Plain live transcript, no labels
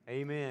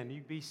Amen.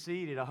 You be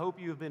seated. I hope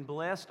you have been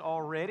blessed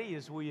already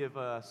as we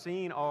have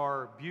seen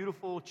our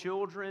beautiful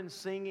children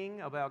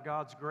singing about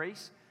God's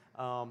grace.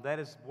 That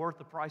is worth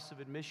the price of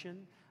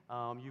admission.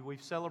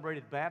 We've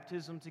celebrated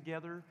baptism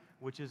together,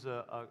 which is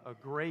a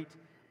great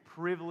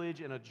privilege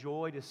and a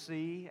joy to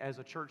see as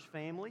a church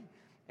family.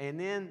 And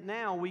then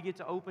now we get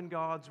to open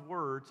God's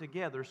Word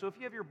together. So if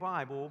you have your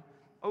Bible,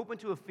 open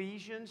to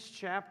Ephesians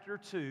chapter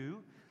 2.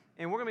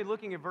 And we're going to be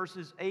looking at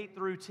verses 8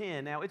 through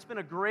 10. Now, it's been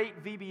a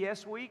great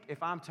VBS week.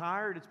 If I'm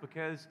tired, it's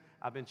because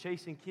I've been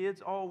chasing kids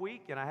all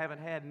week and I haven't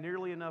had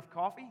nearly enough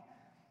coffee.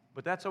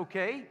 But that's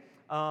okay.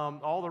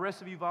 All the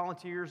rest of you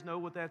volunteers know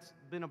what that's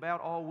been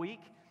about all week.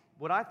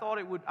 I thought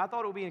it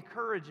would be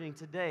encouraging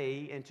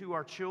today and to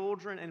our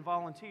children and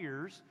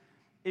volunteers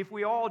if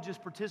we all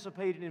just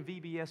participated in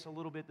VBS a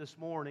little bit this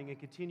morning and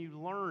continued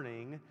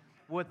learning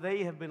what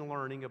they have been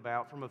learning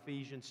about from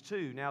Ephesians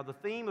 2. Now, the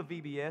theme of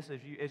VBS,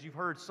 as you've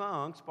heard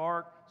sung,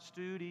 Spark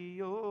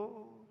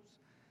Studios.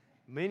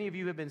 Many of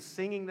you have been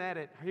singing that,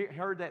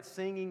 heard that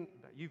singing.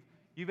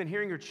 You've been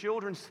hearing your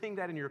children sing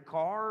that in your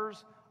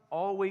cars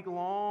all week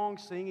long,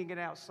 singing it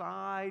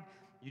outside.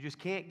 You just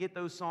can't get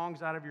those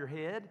songs out of your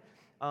head.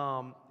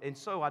 And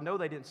so I know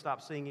they didn't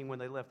stop singing when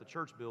they left the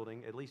church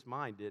building. At least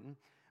mine didn't.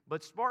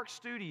 But Spark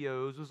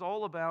Studios was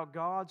all about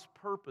God's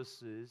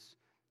purposes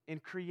in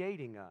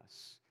creating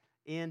us,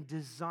 in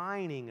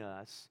designing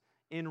us,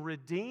 in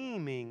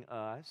redeeming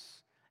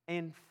us,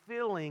 and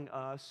filling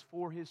us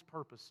for His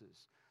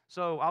purposes.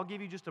 So I'll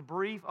give you just a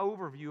brief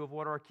overview of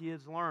what our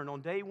kids learned. On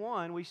day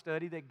one, we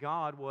studied that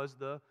God was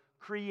the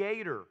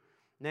Creator.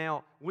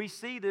 Now, we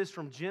see this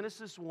from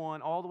Genesis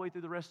 1 all the way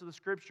through the rest of the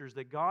Scriptures,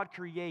 that God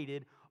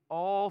created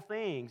all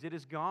things. It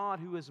is God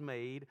who has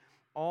made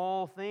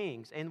all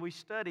things. And we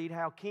studied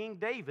how King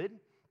David,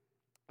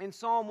 in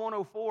Psalm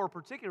 104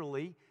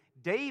 particularly,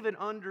 David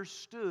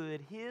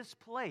understood his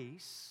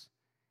place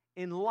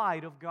in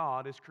light of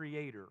God as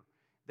Creator.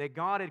 That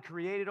God had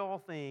created all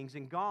things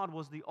and God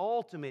was the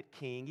ultimate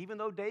king. Even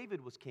though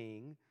David was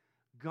king,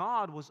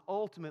 God was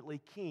ultimately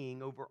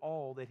king over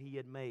all that He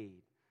had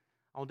made.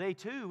 On day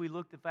two, we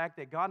looked at the fact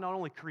that God not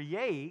only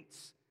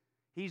creates,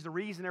 He's the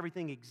reason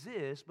everything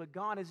exists, but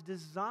God has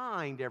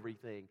designed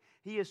everything.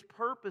 He has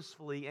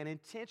purposefully and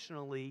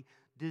intentionally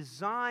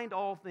designed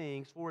all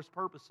things for His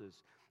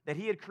purposes. That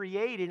He had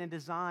created and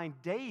designed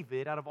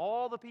David out of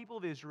all the people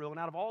of Israel and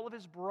out of all of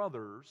his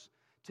brothers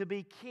to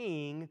be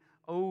king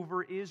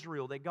over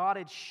Israel. That God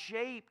had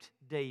shaped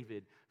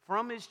David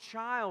from his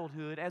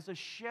childhood as a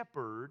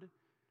shepherd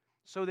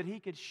so that he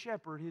could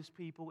shepherd His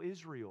people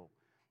Israel.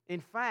 In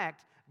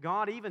fact,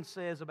 God even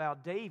says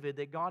about David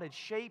that God had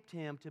shaped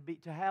him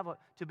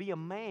to be a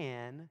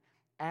man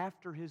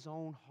after His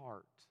own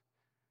heart.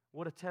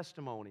 What a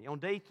testimony. On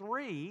day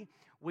three,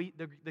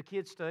 the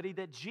kids studied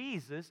that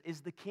Jesus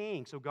is the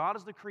king. So God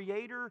is the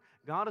creator,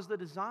 God is the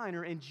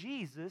designer, and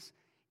Jesus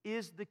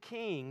is the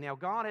king. Now,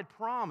 God had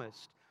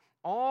promised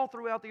all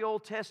throughout the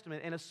Old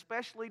Testament, and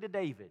especially to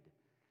David,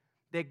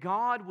 that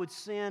God would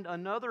send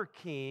another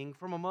king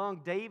from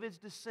among David's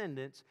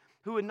descendants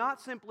who would not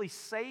simply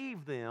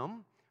save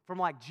them from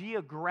like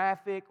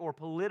geographic or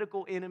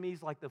political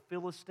enemies like the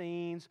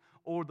Philistines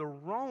or the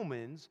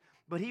Romans,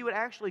 but He would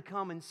actually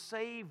come and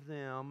save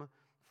them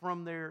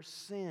from their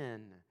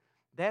sin.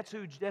 That's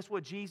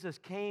what Jesus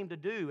came to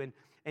do.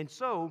 And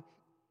so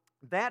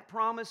that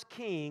promised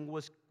king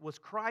was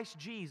Christ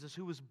Jesus,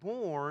 who was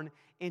born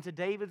into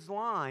David's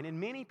line. And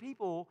many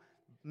people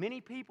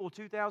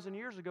 2,000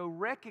 years ago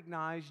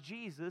recognized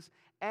Jesus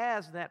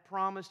as that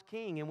promised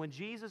king. And when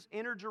Jesus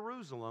entered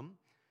Jerusalem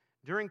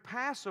during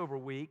Passover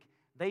week,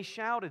 they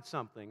shouted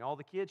something. All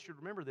the kids should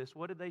remember this.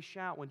 What did they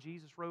shout when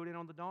Jesus rode in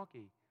on the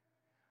donkey?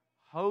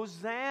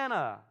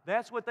 Hosanna.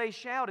 That's what they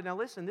shouted. Now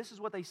listen, this is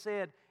what they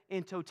said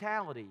in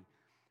totality.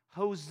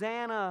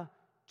 Hosanna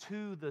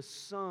to the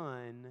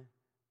Son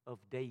of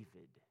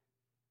David.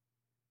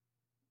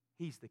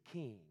 He's the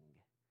King.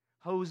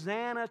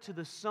 Hosanna to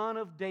the Son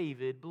of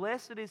David.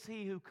 Blessed is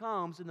He who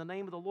comes in the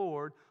name of the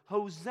Lord.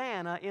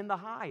 Hosanna in the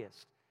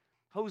highest.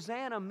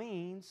 Hosanna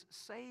means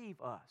save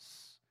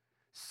us.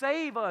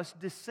 Save us,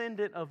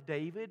 descendant of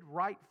David,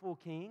 rightful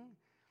king.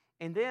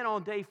 And then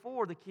on day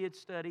 4, the kids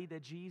study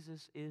that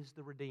Jesus is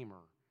the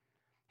Redeemer.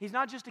 He's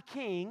not just a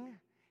king,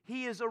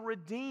 He is a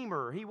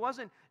Redeemer. He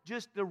wasn't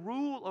just to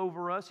rule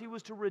over us, He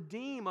was to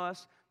redeem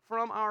us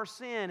from our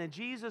sin. And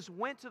Jesus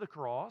went to the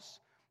cross,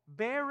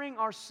 bearing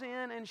our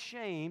sin and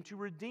shame to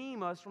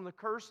redeem us from the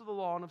curse of the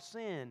law and of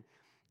sin.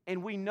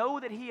 And we know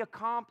that He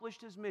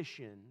accomplished His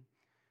mission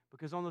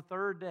because on the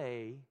third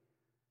day,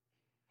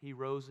 He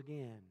rose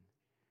again.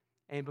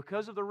 And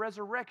because of the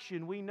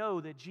resurrection, we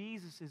know that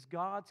Jesus is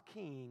God's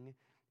King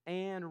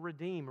and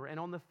Redeemer. And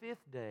on the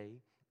 5th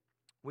day,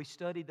 we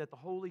studied that the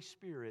Holy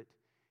Spirit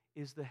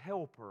is the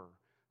helper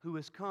who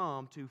has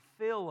come to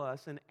fill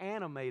us and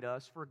animate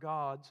us for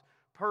God's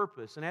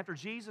purpose. And after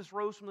Jesus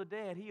rose from the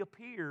dead, He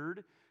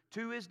appeared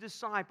to His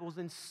disciples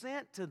and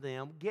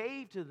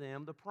gave to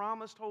them the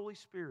promised Holy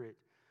Spirit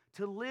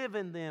to live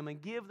in them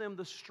and give them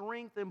the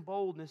strength and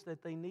boldness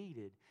that they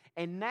needed.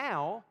 And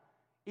now,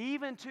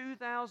 Even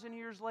 2,000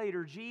 years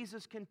later,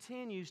 Jesus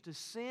continues to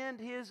send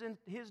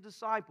His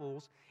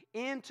disciples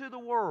into the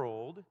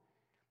world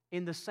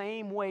in the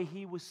same way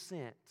He was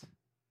sent.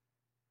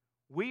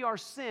 We are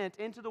sent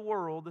into the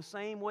world the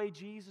same way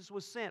Jesus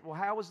was sent. Well,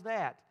 how was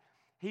that?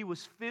 He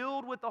was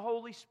filled with the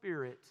Holy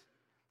Spirit,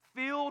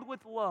 filled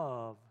with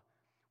love,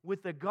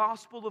 with the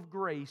gospel of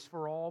grace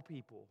for all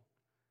people.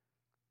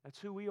 That's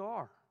who we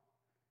are.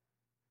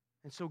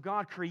 And so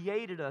God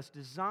created us,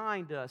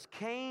 designed us,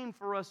 came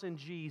for us in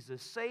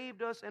Jesus,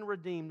 saved us and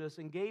redeemed us,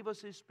 and gave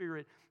us His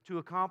Spirit to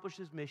accomplish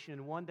His mission.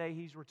 And one day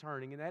He's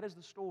returning. And that is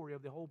the story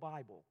of the whole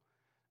Bible.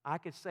 I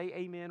could say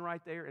amen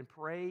right there and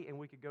pray, and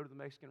we could go to the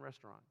Mexican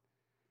restaurant.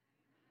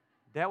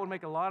 That would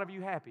make a lot of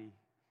you happy,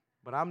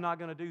 but I'm not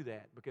going to do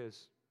that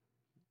because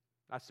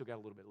I still got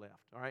a little bit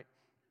left, all right?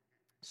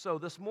 So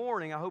this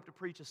morning, I hope to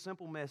preach a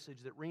simple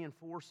message that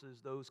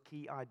reinforces those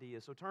key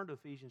ideas. So turn to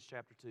Ephesians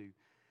chapter 2.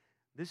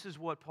 This is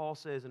what Paul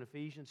says in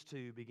Ephesians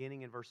 2,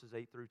 beginning in verses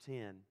 8 through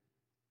 10.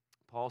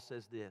 Paul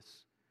says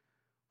this,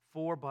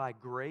 "For by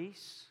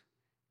grace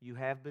you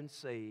have been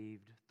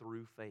saved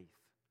through faith.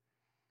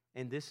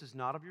 And this is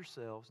not of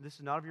yourselves, this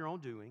is not of your own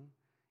doing,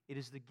 it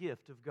is the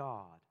gift of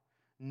God,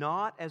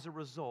 not as a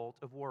result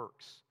of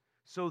works,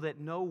 so that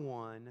no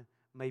one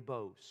may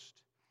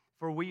boast.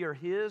 For we are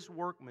His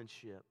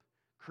workmanship,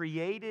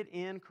 created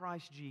in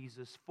Christ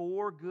Jesus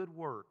for good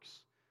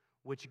works,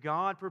 which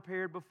God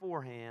prepared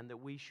beforehand that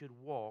we should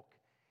walk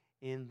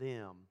in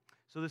them."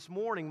 So this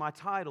morning, my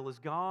title is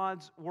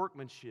God's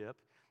Workmanship,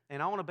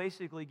 and I want to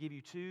basically give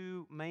you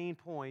two main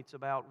points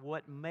about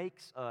what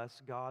makes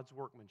us God's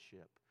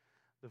workmanship.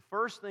 The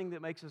first thing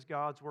that makes us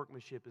God's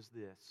workmanship is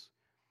this.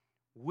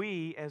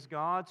 We, as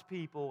God's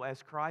people,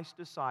 as Christ's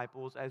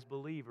disciples, as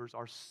believers,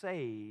 are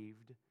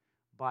saved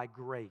by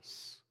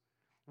grace.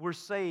 We're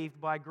saved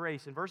by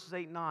grace. In verses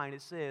 8 and 9,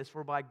 it says,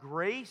 "For by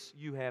grace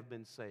you have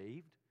been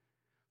saved,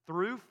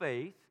 through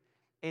faith,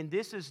 and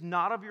this is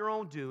not of your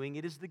own doing,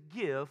 it is the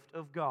gift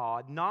of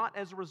God, not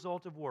as a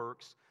result of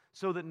works,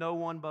 so that no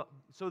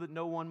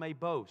one may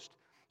boast."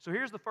 So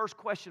here's the first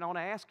question I want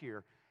to ask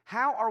here.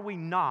 How are we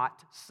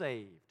not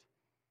saved?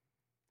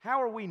 How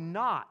are we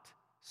not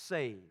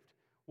saved?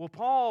 Well,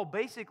 Paul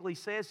basically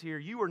says here,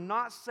 you are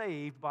not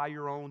saved by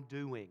your own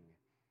doing.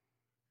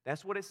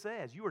 That's what it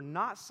says. You are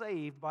not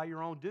saved by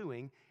your own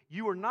doing.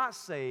 You are not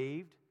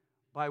saved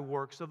by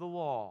works of the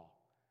law.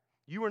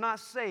 You are not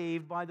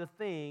saved by the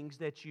things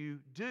that you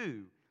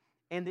do.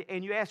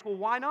 And you ask, well,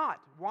 why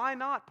not? Why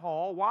not,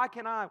 Paul? Why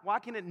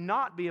can it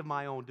not be of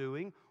my own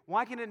doing?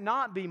 Why can it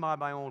not be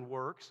my own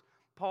works?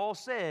 Paul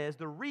says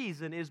the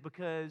reason is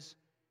because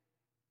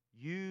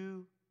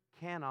you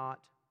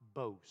cannot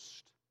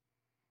boast.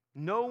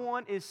 No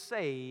one is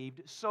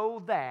saved so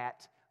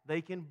that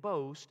they can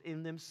boast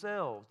in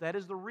themselves. That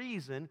is the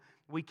reason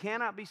we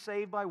cannot be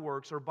saved by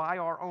works or by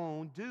our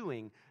own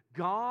doing.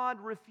 God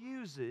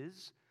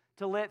refuses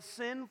to let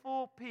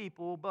sinful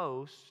people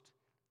boast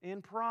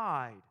in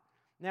pride.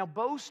 Now,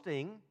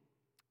 boasting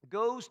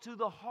goes to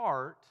the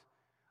heart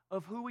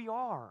of who we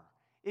are.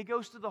 It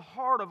goes to the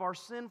heart of our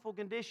sinful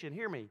condition.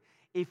 Hear me.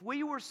 If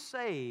we were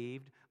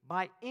saved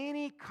by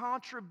any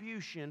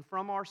contribution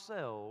from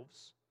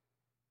ourselves,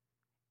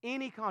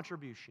 any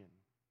contribution,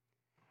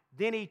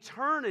 then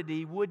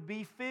eternity would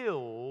be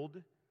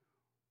filled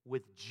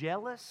with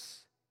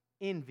jealous,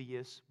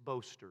 envious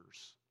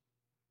boasters.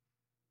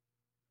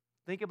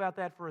 Think about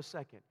that for a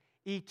second.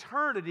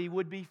 Eternity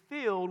would be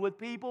filled with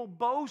people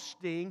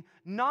boasting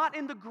not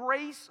in the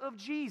grace of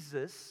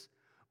Jesus,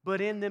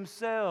 but in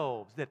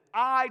themselves, that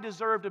I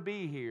deserve to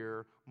be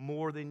here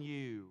more than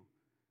you.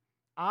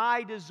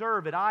 I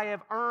deserve it. I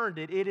have earned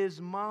it. It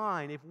is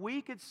mine. If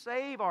we could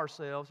save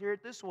ourselves, hear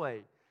it this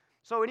way.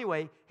 So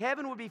anyway,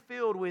 heaven would be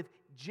filled with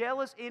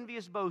jealous,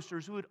 envious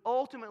boasters who would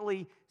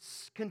ultimately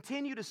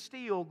continue to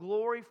steal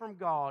glory from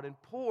God and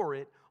pour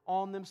it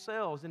on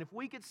themselves. And if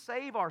we could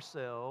save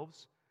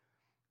ourselves,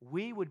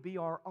 we would be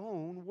our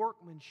own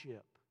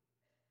workmanship.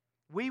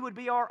 We would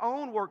be our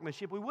own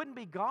workmanship. We wouldn't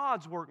be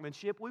God's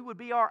workmanship. It would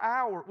be our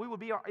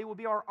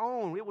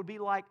own. It would be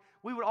like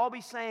we would all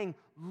be saying,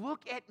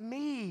 "Look at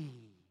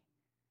me,"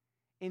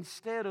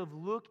 instead of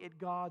look at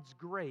God's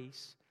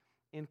grace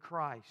in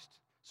Christ.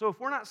 So if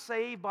we're not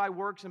saved by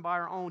works and by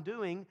our own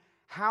doing,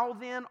 how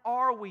then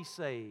are we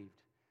saved?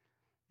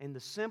 And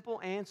the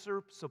simple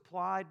answer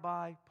supplied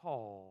by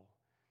Paul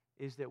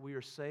is that we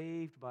are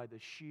saved by the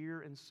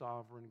sheer and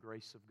sovereign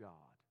grace of God.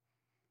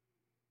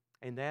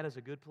 And that is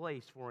a good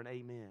place for an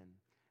amen.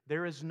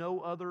 There is no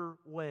other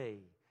way.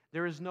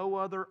 There is no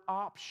other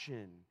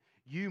option.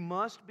 You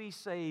must be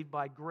saved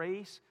by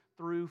grace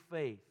through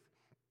faith.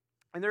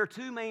 And there are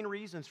two main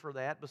reasons for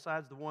that,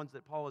 besides the ones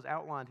that Paul has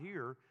outlined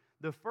here.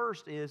 The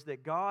first is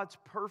that God's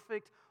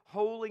perfect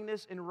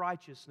holiness and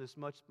righteousness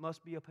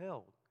must be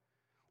upheld.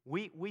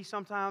 We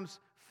sometimes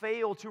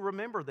fail to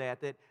remember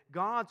that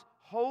God's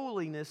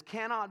holiness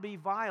cannot be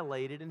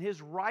violated and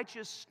His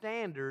righteous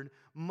standard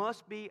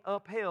must be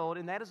upheld,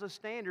 and that is a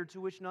standard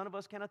to which none of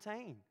us can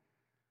attain.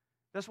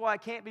 That's why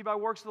it can't be by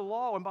works of the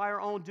law and by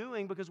our own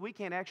doing, because we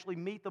can't actually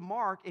meet the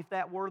mark if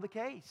that were the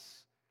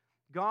case.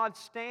 God's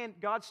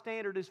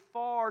standard is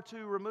far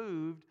too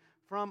removed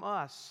from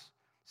us.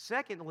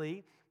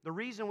 Secondly, the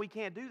reason we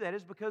can't do that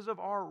is because of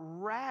our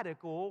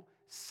radical,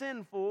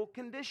 sinful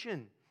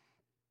condition.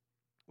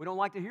 We don't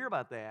like to hear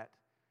about that.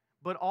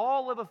 But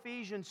all of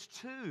Ephesians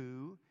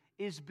 2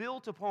 is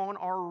built upon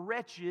our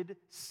wretched,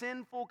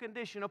 sinful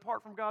condition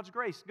apart from God's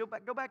grace. Go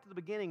back to the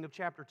beginning of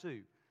chapter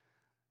 2.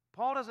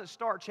 Paul doesn't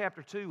start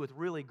chapter 2 with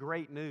really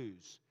great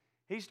news.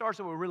 He starts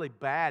it with really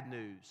bad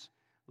news.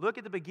 Look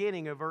at the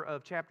beginning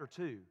of chapter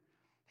 2.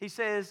 He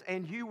says,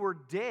 "And you were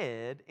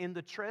dead in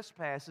the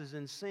trespasses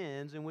and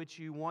sins in which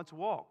you once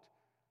walked."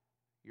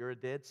 You're a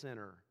dead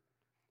sinner.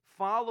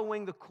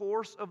 "Following the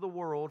course of the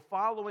world,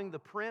 following the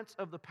prince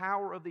of the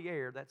power of the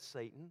air," that's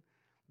Satan,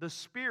 "the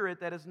spirit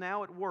that is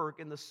now at work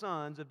in the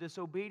sons of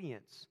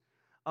disobedience,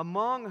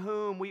 among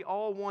whom we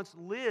all once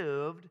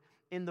lived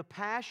in the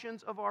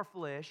passions of our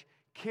flesh,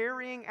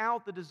 carrying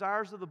out the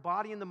desires of the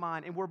body and the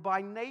mind, and were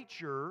by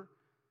nature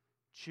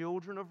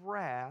children of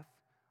wrath,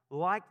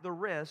 like the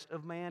rest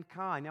of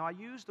mankind." Now, I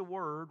use the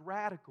word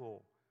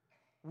radical.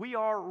 We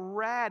are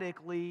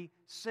radically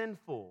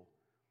sinful.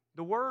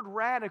 The word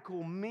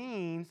radical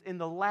means, in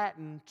the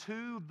Latin,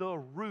 to the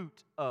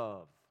root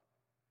of.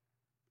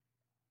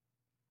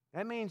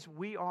 That means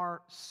we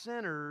are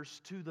sinners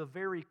to the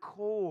very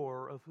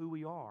core of who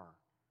we are.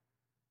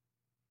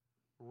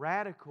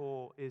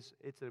 Radical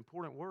it's an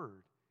important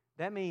word.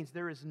 That means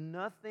there is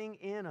nothing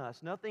in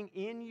us, nothing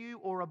in you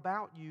or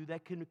about you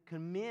that can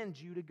commend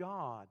you to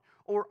God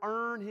or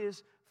earn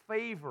His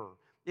favor.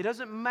 It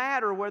doesn't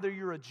matter whether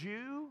you're a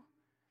Jew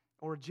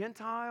or a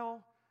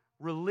Gentile,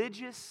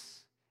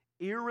 religious,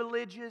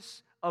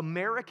 irreligious,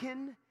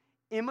 American,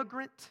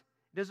 immigrant.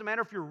 It doesn't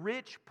matter if you're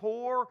rich,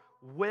 poor,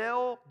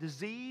 well,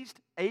 diseased,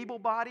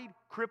 able-bodied,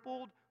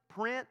 crippled,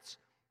 prince,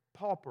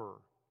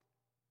 pauper.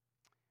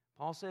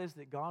 Paul says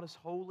that God is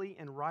holy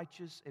and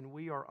righteous and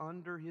we are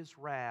under His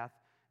wrath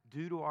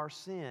due to our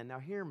sin. Now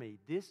hear me,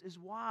 this is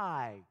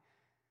why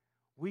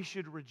we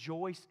should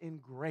rejoice in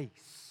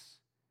grace.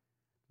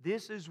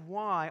 This is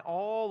why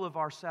all of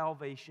our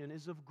salvation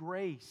is of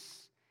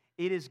grace.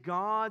 It is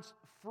God's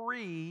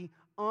free,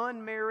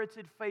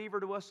 unmerited favor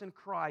to us in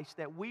Christ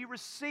that we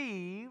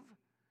receive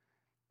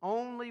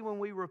only when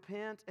we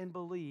repent and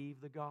believe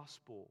the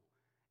gospel.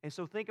 And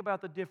so think about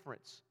the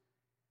difference.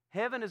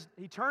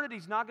 Eternity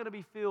is not going to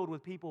be filled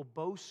with people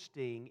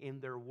boasting in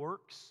their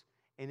works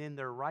and in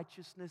their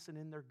righteousness and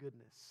in their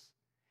goodness.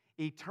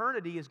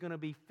 Eternity is going to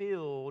be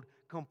filled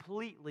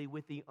completely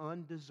with the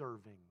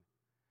undeserving.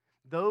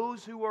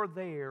 Those who are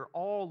there,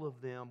 all of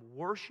them,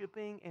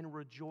 worshiping and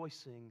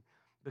rejoicing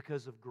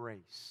because of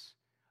grace.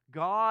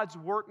 God's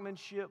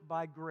workmanship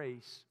by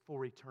grace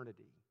for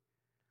eternity.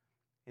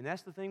 And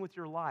that's the thing with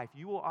your life.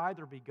 You will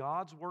either be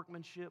God's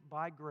workmanship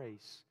by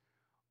grace,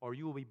 or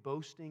you will be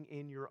boasting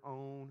in your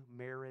own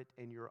merit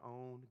and your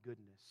own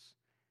goodness.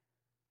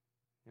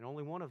 And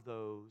only one of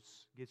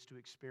those gets to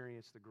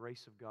experience the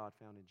grace of God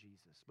found in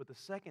Jesus. But the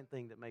second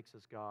thing that makes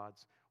us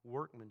God's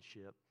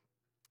workmanship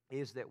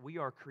is that we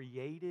are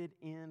created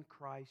in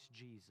Christ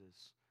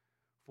Jesus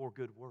for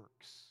good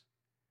works.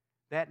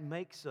 That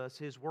makes us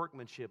His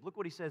workmanship. Look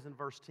what he says in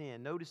verse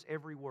 10. Notice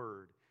every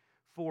word.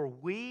 "For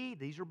we,"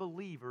 these are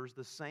believers,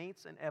 the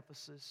saints in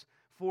Ephesus,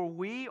 "for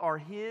we are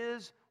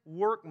His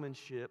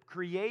workmanship,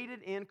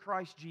 created in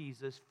Christ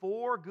Jesus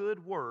for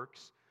good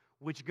works,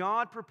 which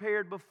God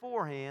prepared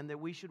beforehand that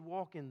we should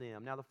walk in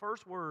them." Now, the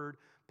first word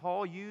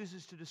Paul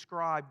uses to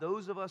describe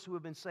those of us who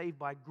have been saved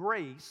by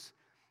grace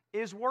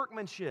is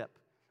workmanship.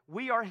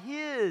 We are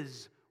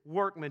His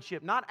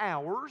workmanship, not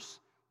ours.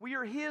 We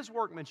are His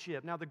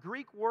workmanship. Now, the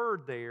Greek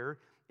word there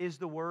is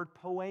the word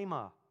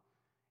poema.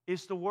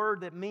 It's the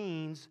word that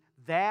means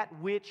that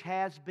which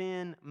has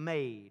been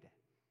made.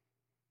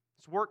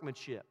 It's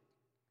workmanship.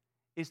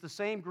 It's the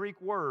same Greek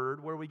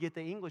word where we get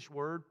the English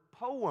word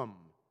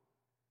poem.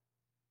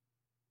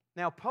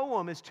 Now,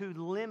 poem is too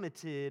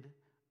limited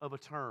of a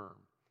term.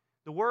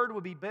 The word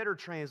would be better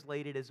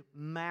translated as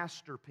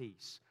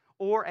masterpiece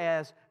or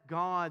as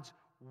God's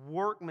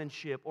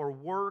workmanship or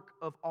work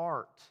of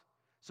art.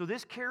 So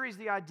this carries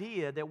the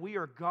idea that we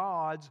are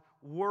God's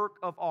work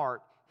of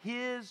art,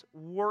 His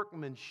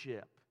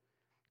workmanship,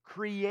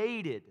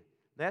 created.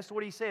 That's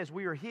what he says.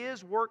 We are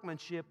His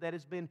workmanship that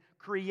has been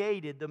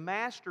created, the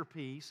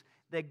masterpiece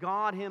that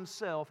God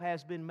Himself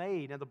has been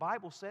made. And the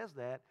Bible says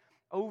that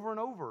over and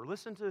over.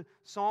 Listen to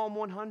Psalm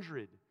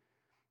 100.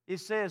 It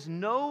says,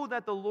 "Know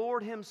that the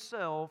Lord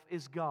Himself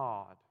is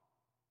God.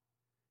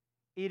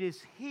 It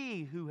is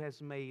He who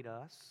has made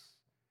us,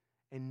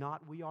 and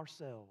not we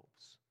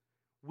ourselves.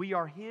 We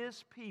are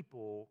His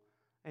people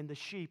and the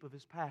sheep of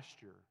His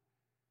pasture."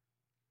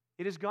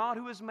 It is God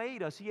who has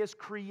made us. He has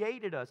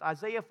created us.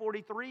 Isaiah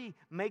 43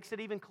 makes it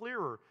even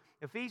clearer.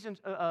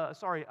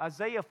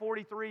 Isaiah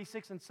 43,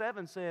 6 and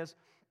 7 says,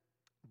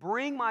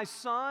 "Bring my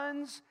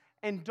sons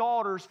and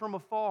daughters from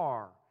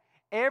afar,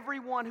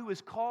 everyone who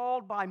is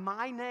called by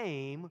my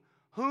name,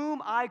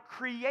 whom I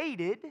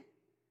created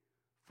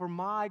for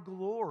my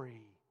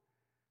glory."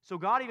 So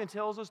God even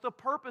tells us the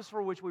purpose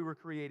for which we were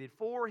created,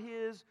 for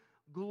His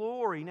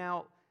glory.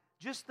 Now,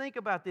 Just think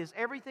about this.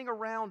 Everything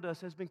around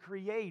us has been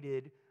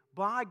created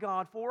by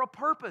God for a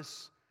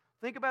purpose.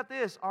 Think about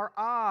this. Our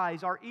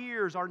eyes, our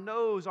ears, our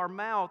nose, our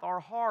mouth, our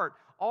heart,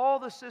 all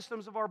the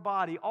systems of our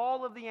body,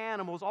 all of the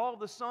animals, all of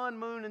the sun,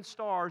 moon, and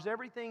stars,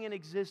 everything in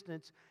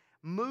existence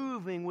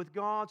moving with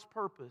God's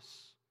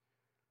purpose.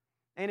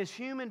 And as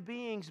human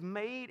beings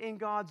made in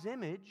God's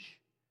image,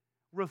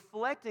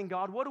 reflecting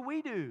God, what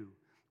do?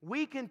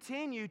 We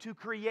continue to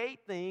create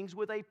things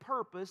with a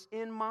purpose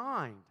in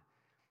mind.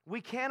 We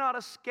cannot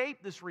escape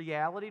this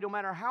reality no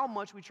matter how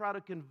much we try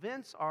to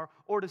convince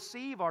or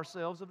deceive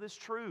ourselves of this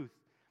truth.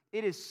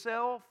 It is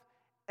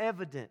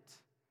self-evident.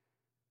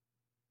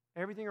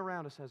 Everything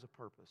around us has a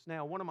purpose.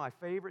 Now, one of my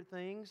favorite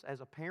things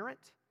as a parent,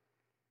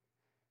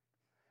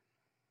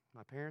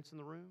 my parents in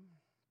the room,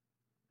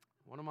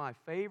 one of my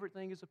favorite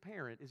things as a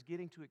parent is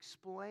getting to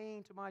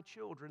explain to my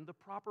children the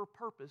proper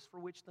purpose for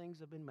which things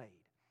have been made.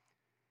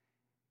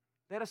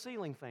 That a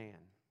ceiling fan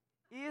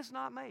is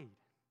not made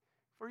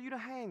for you to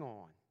hang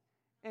on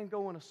and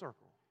go in a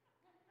circle.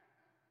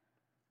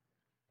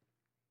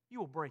 You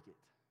will break it.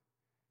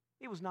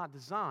 It was not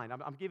designed.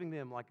 I'm giving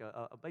them like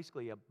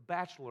basically a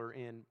bachelor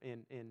in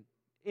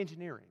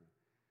engineering.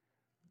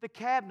 The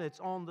cabinets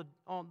on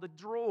the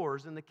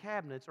drawers in the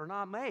cabinets are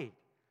not made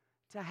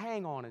to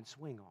hang on and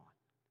swing on.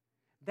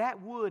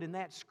 That wood and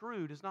that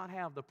screw does not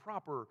have the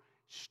proper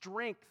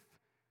strength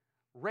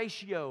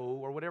ratio,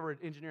 or whatever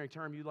engineering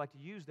term you'd like to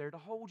use there, to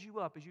hold you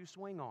up as you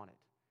swing on it.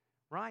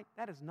 Right?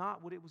 That is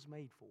not what it was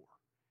made for.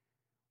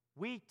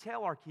 We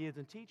tell our kids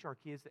and teach our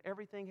kids that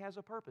everything has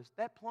a purpose.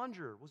 That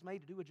plunger was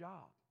made to do a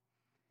job.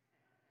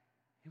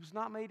 It was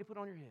not made to put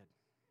on your head.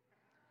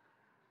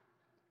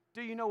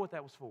 Do you know what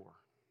that was for?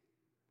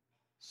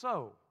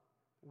 So,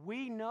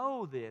 we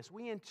know this.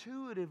 We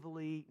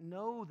intuitively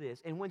know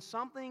this. And when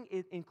something,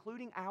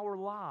 including our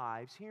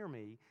lives, hear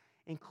me,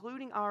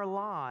 including our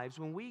lives,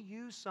 when we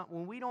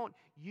don't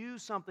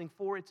use something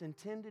for its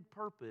intended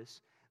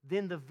purpose,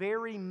 then the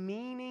very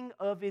meaning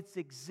of its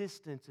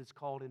existence is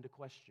called into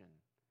question.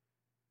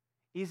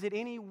 Is it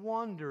any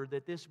wonder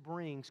that this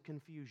brings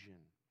confusion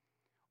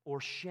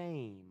or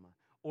shame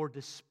or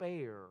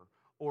despair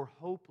or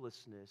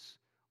hopelessness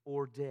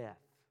or death?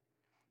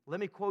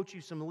 Let me quote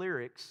you some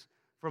lyrics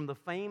from the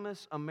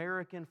famous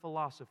American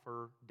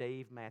philosopher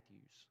Dave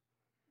Matthews.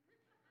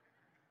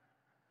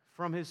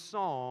 From his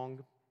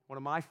song, one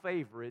of my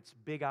favorites,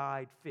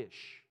 Big-Eyed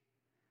Fish.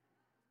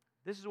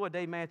 This is what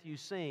Dave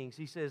Matthews sings.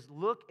 He says,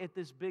 "Look at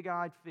this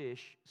big-eyed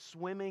fish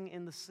swimming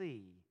in the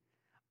sea.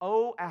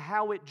 Oh,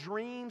 how it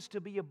dreams to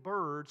be a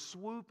bird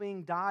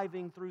swooping,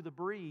 diving through the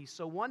breeze.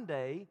 So one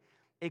day,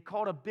 it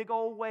caught a big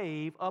old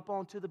wave up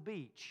onto the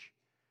beach.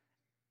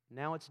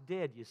 Now it's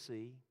dead, you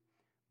see.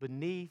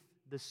 Beneath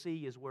the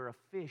sea is where a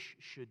fish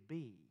should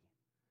be."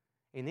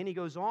 And then he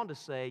goes on to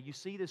say, "You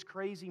see this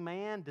crazy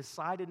man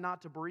decided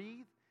not to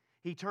breathe?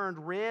 He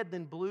turned red,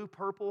 then blue,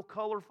 purple,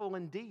 colorful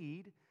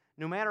indeed.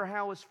 No matter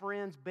how his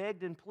friends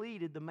begged and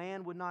pleaded, the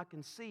man would not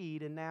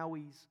concede, and now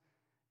he's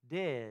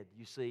dead,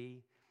 you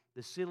see.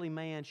 The silly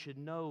man should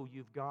know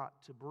you've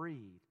got to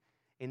breathe."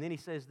 And then he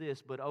says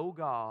this, "But oh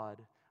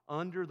God,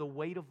 under the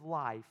weight of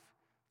life,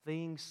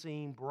 things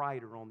seem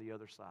brighter on the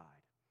other side."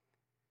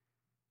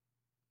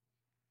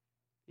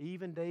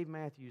 Even Dave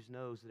Matthews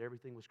knows that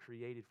everything was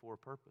created for a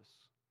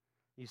purpose.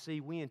 You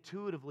see, we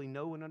intuitively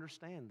know and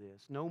understand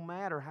this, no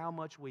matter how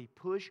much we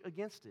push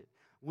against it.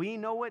 We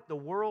know it, the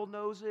world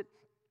knows it,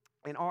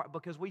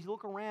 because we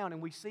look around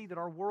and we see that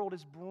our world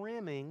is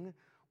brimming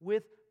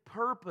with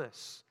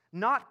purpose,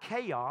 not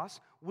chaos.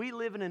 We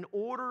live in an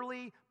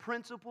orderly,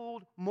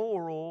 principled,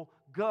 moral,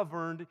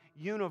 governed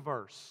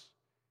universe.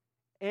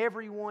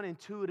 Everyone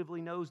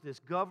intuitively knows this,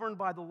 governed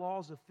by the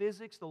laws of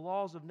physics, the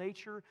laws of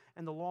nature,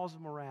 and the laws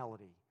of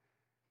morality.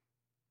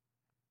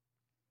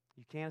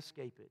 You can't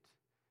escape it.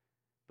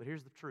 But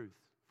here's the truth.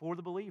 For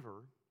the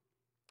believer,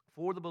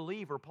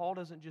 Paul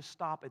doesn't just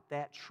stop at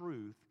that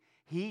truth.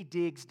 He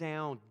digs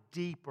down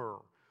deeper.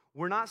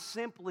 We're not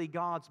simply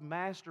God's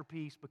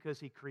masterpiece because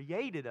He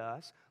created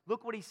us.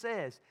 Look what he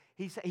says.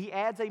 He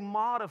adds a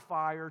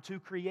modifier to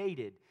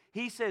created.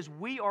 He says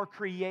we are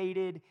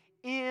created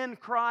in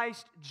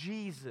Christ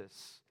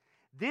Jesus.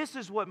 This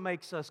is what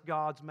makes us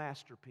God's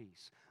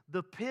masterpiece.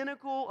 The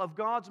pinnacle of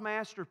God's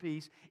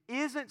masterpiece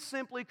isn't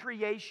simply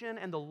creation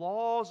and the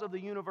laws of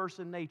the universe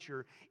and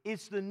nature.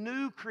 It's the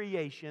new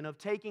creation of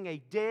taking a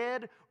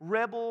dead,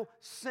 rebel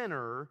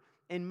sinner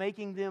and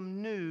making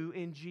them new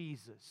in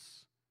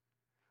Jesus.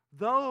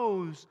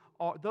 Those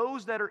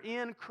that are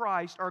in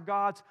Christ are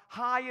God's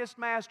highest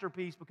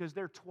masterpiece because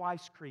they're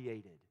twice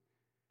created.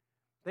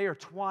 They are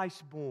twice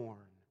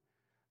born.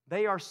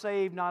 They are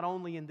saved not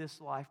only in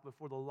this life, but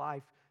for the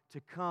life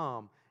to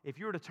come. If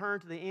you were to turn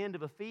to the end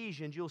of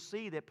Ephesians, you'll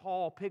see that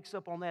Paul picks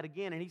up on that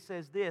again, and he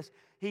says this.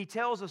 He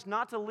tells us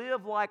not to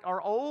live like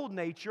our old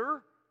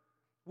nature,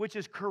 which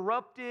is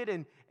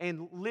corrupted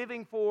and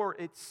living for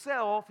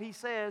itself, he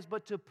says,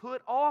 but to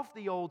put off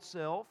the old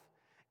self.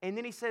 And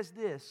then he says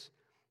this,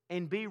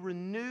 and be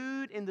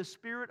renewed in the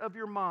spirit of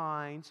your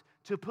minds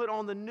to put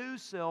on the new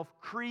self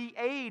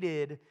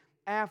created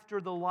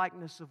after the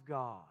likeness of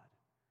God.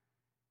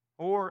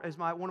 Or, as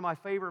one of my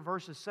favorite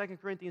verses, 2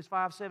 Corinthians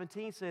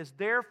 5:17 says,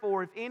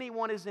 therefore, if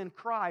anyone is in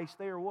Christ,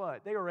 they are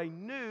what? They are a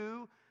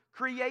new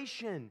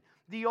creation.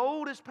 The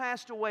old has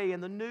passed away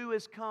and the new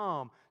has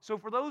come. So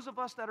for those of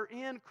us that are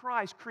in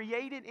Christ,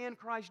 created in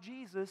Christ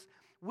Jesus,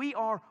 we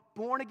are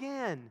born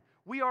again.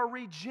 We are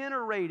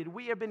regenerated.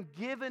 We have been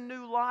given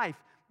new life.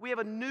 We have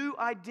a new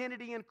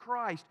identity in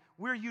Christ.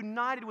 We're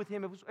united with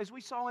Him. As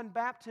we saw in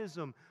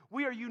baptism,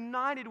 we are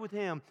united with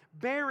Him,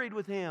 buried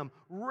with Him,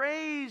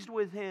 raised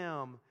with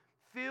Him,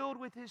 filled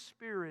with His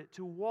Spirit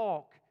to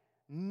walk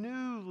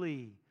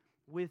newly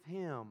with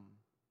Him.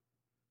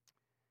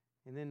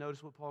 And then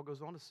notice what Paul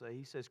goes on to say.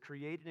 He says,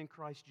 created in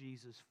Christ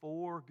Jesus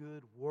for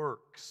good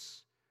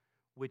works,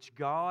 which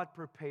God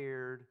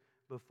prepared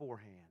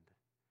beforehand.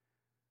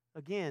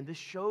 Again, this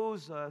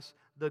shows us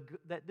the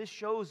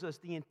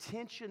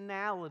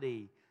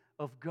intentionality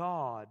of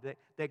God,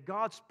 that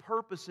God's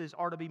purposes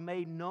are to be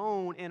made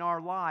known in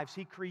our lives.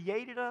 He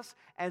created us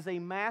as a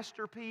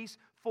masterpiece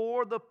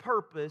for the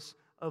purpose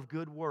of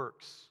good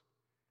works.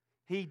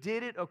 He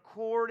did it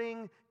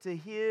according to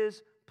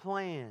His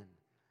plan.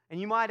 And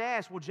you might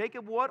ask, well,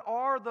 Jacob, what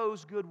are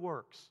those good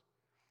works?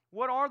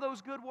 What are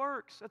those good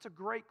works? That's a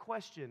great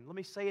question. Let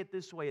me say it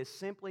this way, as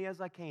simply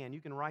as I can. You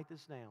can write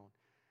this down.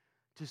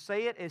 To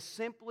say it as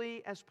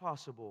simply as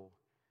possible,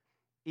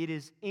 it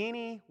is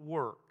any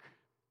work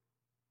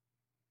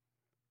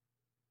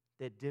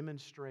that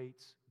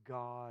demonstrates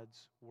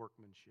God's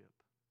workmanship.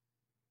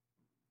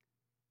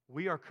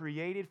 We are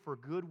created for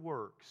good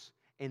works,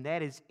 and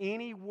that is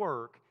any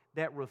work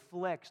that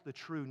reflects the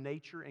true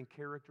nature and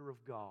character of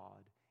God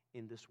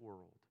in this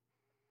world.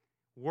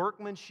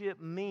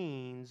 Workmanship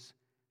means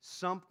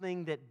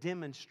something that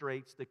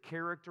demonstrates the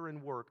character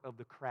and work of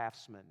the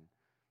craftsman.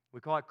 We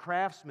call it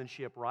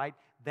craftsmanship, right?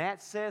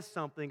 That says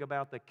something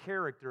about the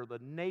character, the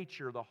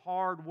nature, the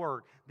hard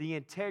work, the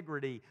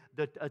integrity,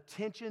 the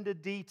attention to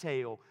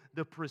detail,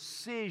 the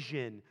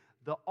precision,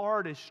 the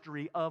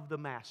artistry of the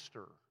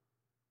master.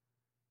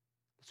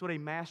 That's what a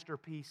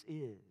masterpiece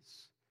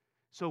is.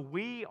 So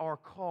we are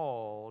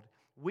called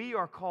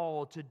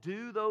to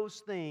do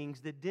those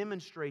things that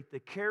demonstrate the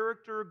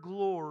character,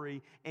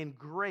 glory, and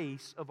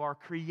grace of our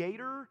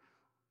Creator,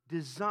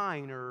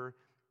 Designer,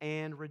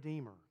 and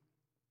Redeemer.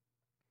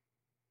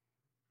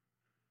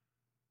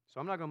 So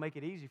I'm not going to make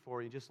it easy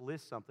for you and just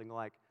list something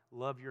like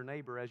love your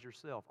neighbor as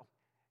yourself. Oh,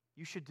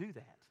 you should do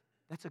that.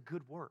 That's a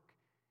good work.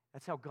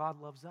 That's how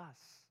God loves us.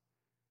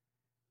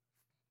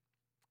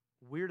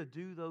 We're to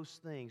do those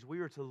things. We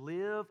are to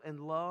live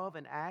and love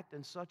and act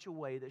in such a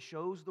way that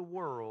shows the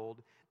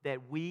world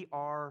that we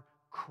are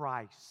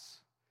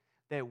Christ's,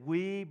 that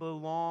we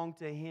belong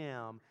to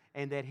Him,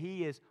 and that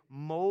He is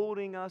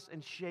molding us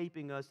and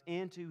shaping us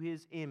into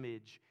His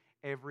image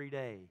every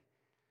day.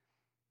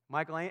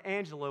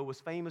 Michelangelo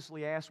was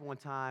famously asked one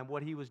time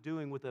what he was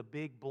doing with a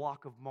big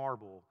block of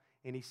marble,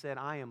 and he said,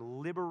 I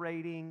am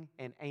liberating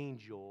an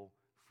angel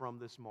from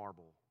this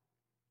marble.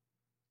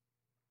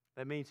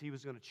 That means he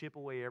was going to chip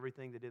away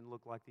everything that didn't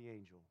look like the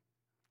angel.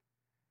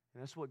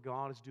 And that's what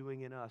God is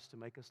doing in us to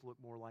make us look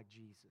more like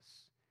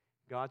Jesus.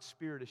 God's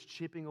Spirit is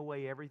chipping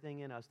away everything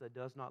in us that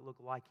does not look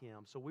like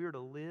Him. So we are to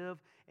live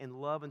and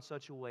love in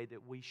such a way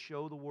that we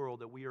show the world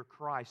that we are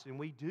Christ. And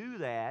we do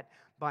that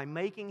by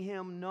making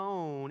Him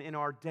known in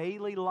our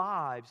daily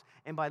lives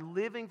and by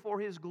living for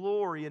His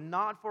glory and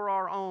not for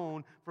our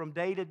own from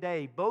day to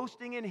day,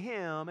 boasting in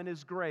Him and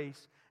His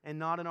grace and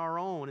not in our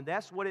own. And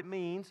that's what it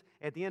means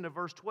at the end of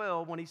verse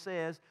 12 when He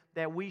says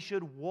that we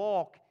should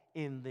walk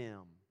in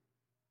them.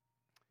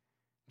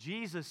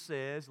 Jesus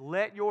says,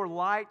 let your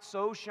light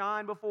so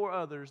shine before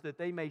others that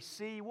they may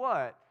see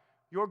what?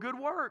 Your good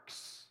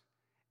works.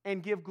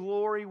 And give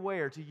glory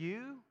where? To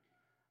you?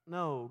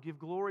 No, give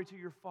glory to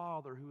your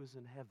Father who is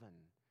in heaven.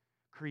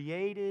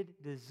 Created,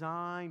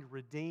 designed,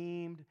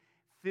 redeemed,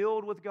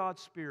 filled with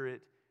God's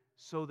Spirit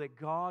so that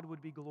God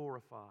would be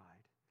glorified.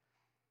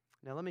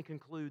 Now let me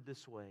conclude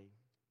this way.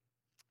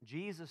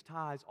 Jesus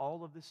ties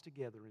all of this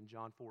together in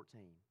John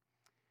 14.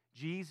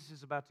 Jesus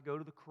is about to go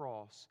to the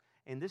cross.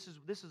 And this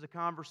is a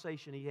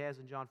conversation He has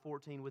in John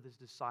 14 with His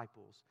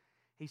disciples.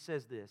 He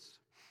says this,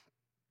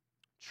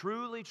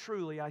 truly,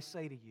 truly, I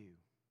say to you,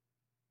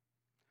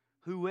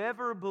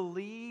 whoever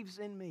believes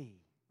in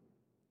me,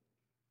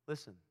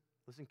 listen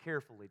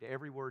carefully to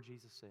every word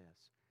Jesus says.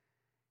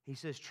 He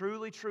says,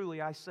 truly,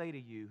 truly, I say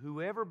to you,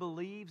 whoever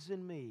believes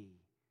in me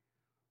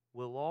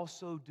will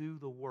also do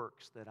the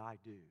works that I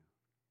do.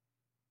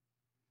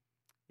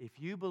 If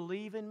you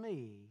believe in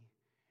me,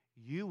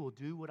 you will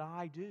do what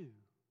I do.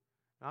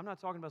 Now, I'm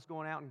not talking about us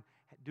going out and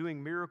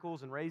doing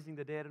miracles and raising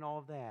the dead and all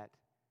of that.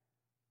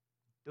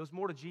 There was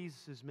more to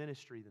Jesus'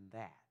 ministry than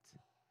that.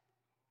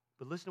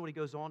 But listen to what He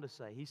goes on to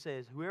say. He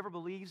says, whoever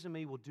believes in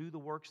me will do the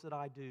works that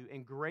I do,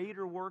 and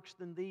greater works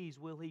than these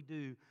will he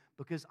do,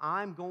 because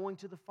I'm going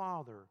to the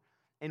Father.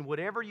 And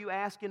whatever you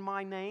ask in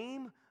my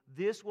name,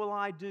 this will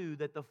I do,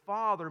 that the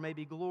Father may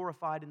be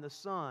glorified in the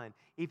Son.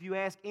 If you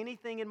ask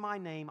anything in my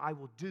name, I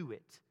will do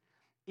it.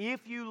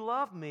 If you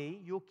love me,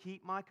 you'll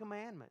keep my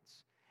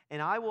commandments.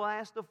 And I will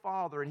ask the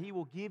Father, and He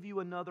will give you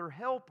another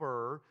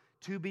helper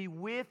to be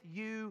with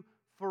you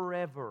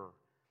forever.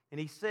 And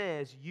He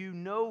says, you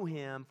know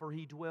Him, for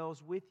He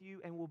dwells with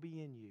you and will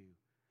be in you.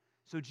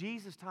 So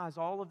Jesus ties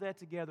all of that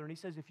together, and He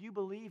says, if you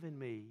believe in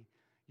Me,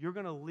 you're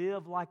going to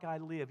live like I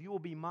live. You will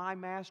be My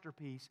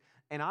masterpiece,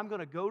 and I'm going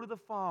to go to the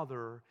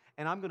Father,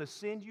 and I'm going to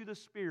send you the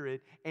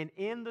Spirit, and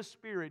in the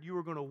Spirit you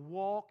are going to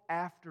walk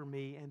after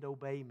Me and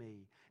obey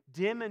Me,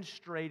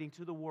 demonstrating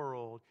to the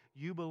world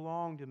you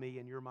belong to Me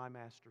and you're My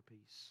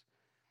masterpiece.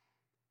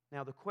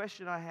 Now, the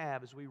question I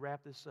have as we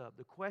wrap this up,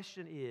 the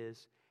question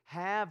is,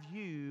 have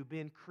you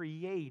been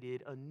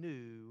created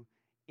anew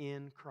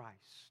in Christ?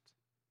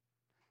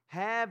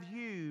 Have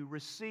you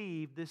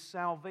received this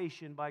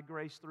salvation by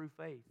grace through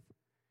faith?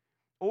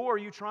 Or are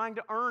you trying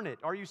to earn it?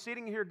 Are you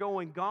sitting here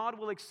going, God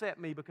will accept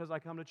me because I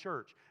come to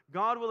church.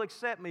 God will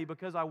accept me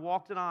because I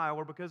walked an aisle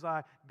or because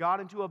I got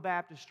into a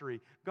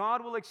baptistry.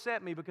 God will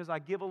accept me because I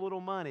give a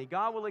little money.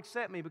 God will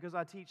accept me because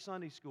I teach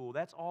Sunday school.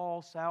 That's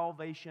all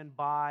salvation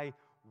by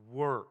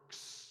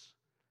works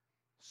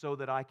so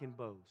that I can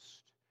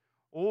boast.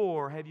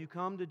 Or have you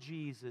come to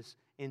Jesus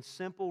in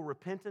simple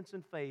repentance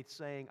and faith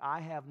saying,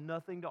 I have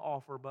nothing to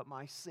offer but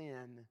my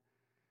sin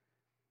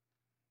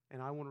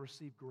and I want to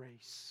receive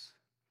grace?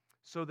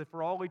 So that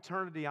for all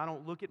eternity, I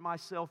don't look at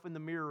myself in the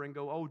mirror and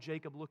go, oh,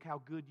 Jacob, look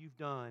how good you've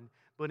done.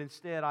 But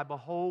instead, I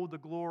behold the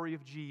glory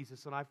of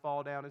Jesus and I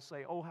fall down and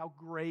say, oh, how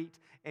great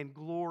and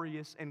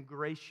glorious and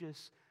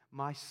gracious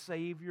my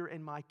Savior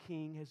and my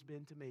King has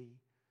been to me.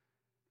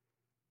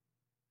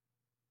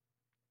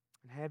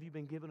 And have you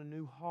been given a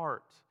new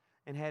heart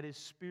and had His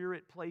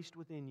Spirit placed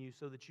within you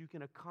so that you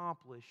can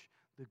accomplish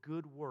the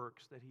good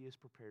works that He has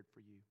prepared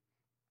for you?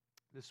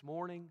 This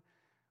morning,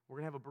 we're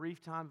going to have a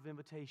brief time of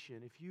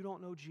invitation. If you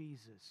don't know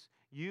Jesus,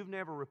 you've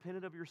never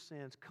repented of your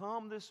sins,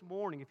 come this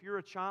morning. If you're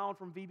a child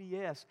from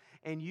VBS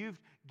and you've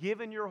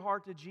given your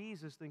heart to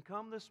Jesus, then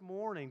come this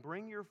morning.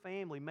 Bring your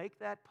family. Make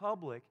that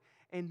public.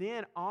 And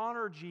then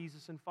honor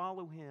Jesus and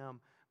follow Him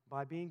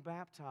by being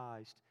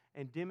baptized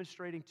and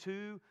demonstrating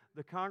to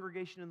the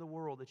congregation in the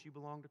world that you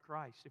belong to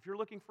Christ. If you're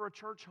looking for a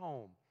church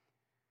home,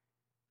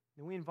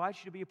 then we invite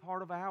you to be a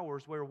part of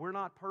ours where we're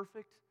not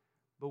perfect,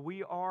 but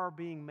we are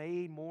being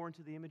made more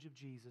into the image of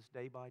Jesus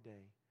day by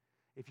day.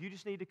 If you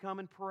just need to come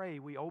and pray,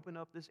 we open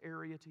up this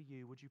area to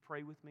you. Would you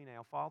pray with me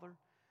now? Father,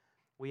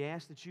 we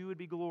ask that you would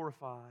be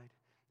glorified,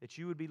 that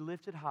you would be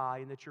lifted high,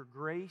 and that your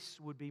grace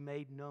would be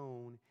made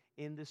known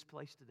in this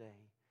place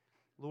today.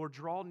 Lord,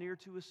 draw near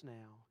to us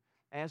now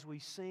as we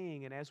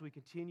sing and as we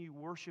continue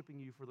worshiping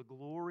you for the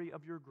glory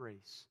of your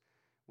grace.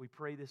 We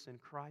pray this in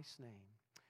Christ's name.